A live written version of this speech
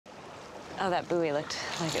Oh, that buoy looked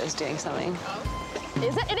like it was doing something.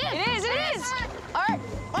 Is it? It is! It is, it is! All right.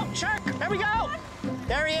 Oh, shark, there we go.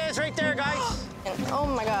 There he is, right there, guys. Oh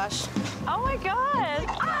my gosh. Oh my God.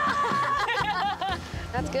 Ah!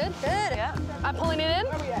 That's good? Good. Yeah. I'm pulling it in.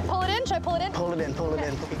 Pull it in, should I pull it in? Pull it in, pull it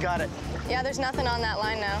in. You got it. Yeah, there's nothing on that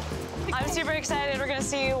line now. I'm super excited. We're gonna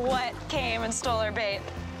see what came and stole our bait.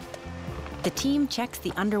 The team checks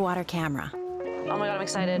the underwater camera. Oh my God, I'm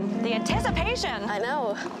excited. The anticipation. I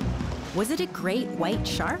know. Was it a great white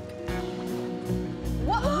shark?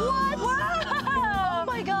 What? What? Wow! Oh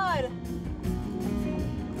my God.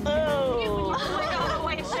 Oh. Oh my God, a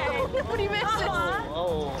white shark. What do you miss?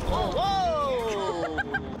 Oh, oh, whoa!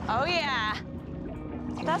 Oh yeah.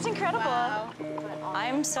 That's incredible. Wow.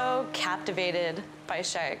 I'm so captivated by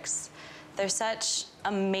sharks. They're such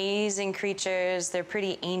amazing creatures. They're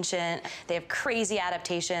pretty ancient. They have crazy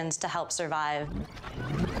adaptations to help survive.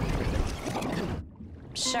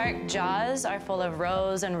 Shark jaws are full of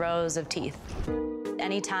rows and rows of teeth.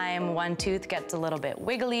 Anytime one tooth gets a little bit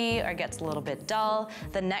wiggly or gets a little bit dull,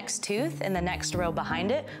 the next tooth in the next row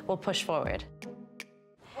behind it will push forward.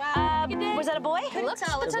 Wow. Was that a boy? It looks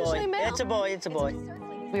It's a potentially boy. male. It's a boy, it's a boy.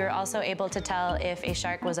 We were also able to tell if a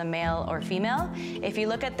shark was a male or female. If you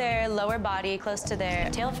look at their lower body close to their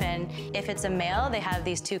tail fin, if it's a male, they have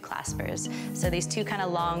these two claspers. So these two kind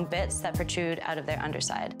of long bits that protrude out of their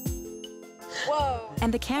underside. Whoa.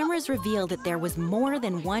 And the cameras revealed that there was more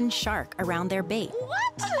than one shark around their bait.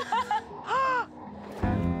 What?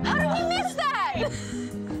 How did we miss that?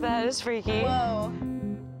 That is freaky. Whoa.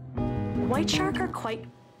 White shark are quite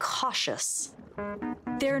cautious.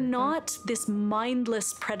 They're not this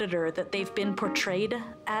mindless predator that they've been portrayed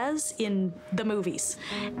as in the movies.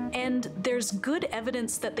 And there's good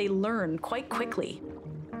evidence that they learn quite quickly.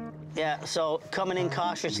 Yeah, so coming in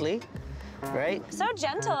cautiously, right? So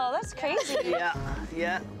gentle, that's crazy. Yeah,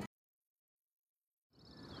 yeah.